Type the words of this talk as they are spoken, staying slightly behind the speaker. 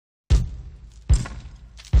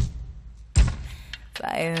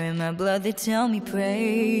Fire in my blood, they tell me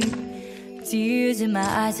pray. Tears in my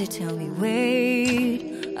eyes, they tell me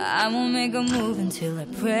wait. I won't make a move until I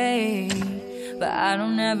pray, but I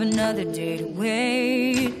don't have another day to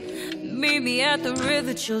wait. Meet me at the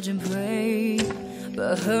river, children pray,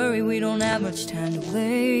 but hurry, we don't have much time to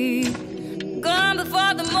wait. Gone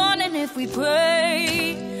before the morning if we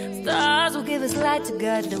pray. Stars will give us light to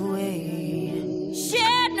guide the way.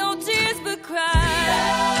 Shed no tears but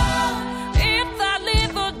cry. If I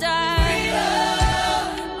live or die,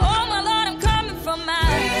 oh my Lord, I'm coming for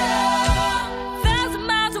mine. 1,000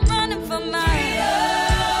 miles I'm running for mine.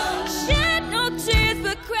 Shed no tears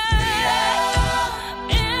but cry.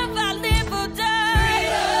 If I live or die,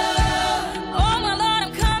 oh my Lord,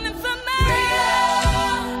 I'm coming for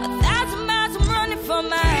mine. 1,000 miles I'm running for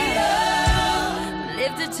mine.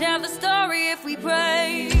 Live to tell the story if we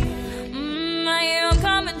pray. I'm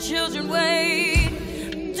coming, children, wait.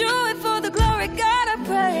 Do it for the glory, God, I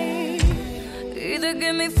pray. Either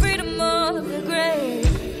give me freedom or the grave.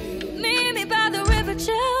 Meet me by the river,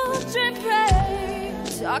 children, pray.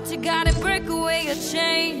 Talk to God and break away your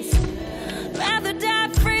chains. Rather die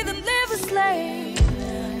free than live a slave.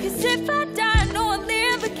 'Cause if I die, I know I'll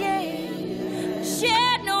live again.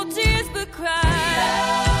 Shed no tears but cry.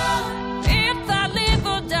 If I live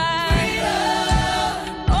or die,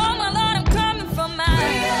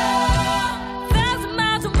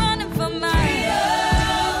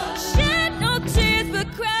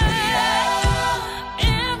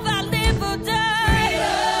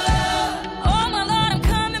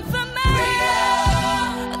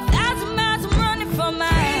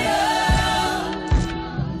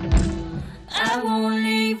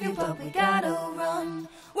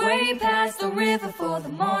 past the river for the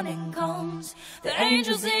morning comes. The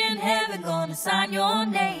angels in heaven gonna sign your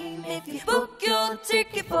name if you book your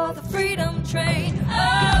ticket for the freedom train. Oh,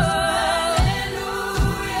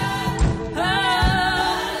 hallelujah,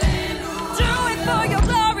 hallelujah. Do it for your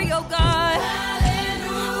glory, oh God.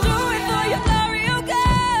 Hallelujah. Do it for your glory, oh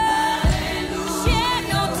God. Hallelujah. Shed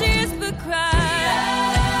no tears but cry.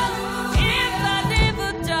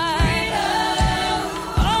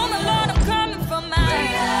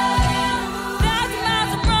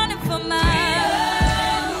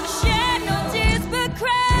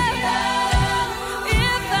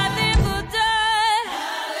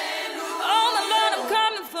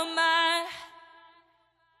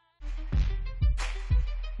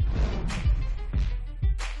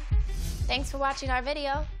 Thanks for watching our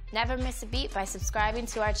video. Never miss a beat by subscribing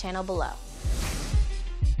to our channel below.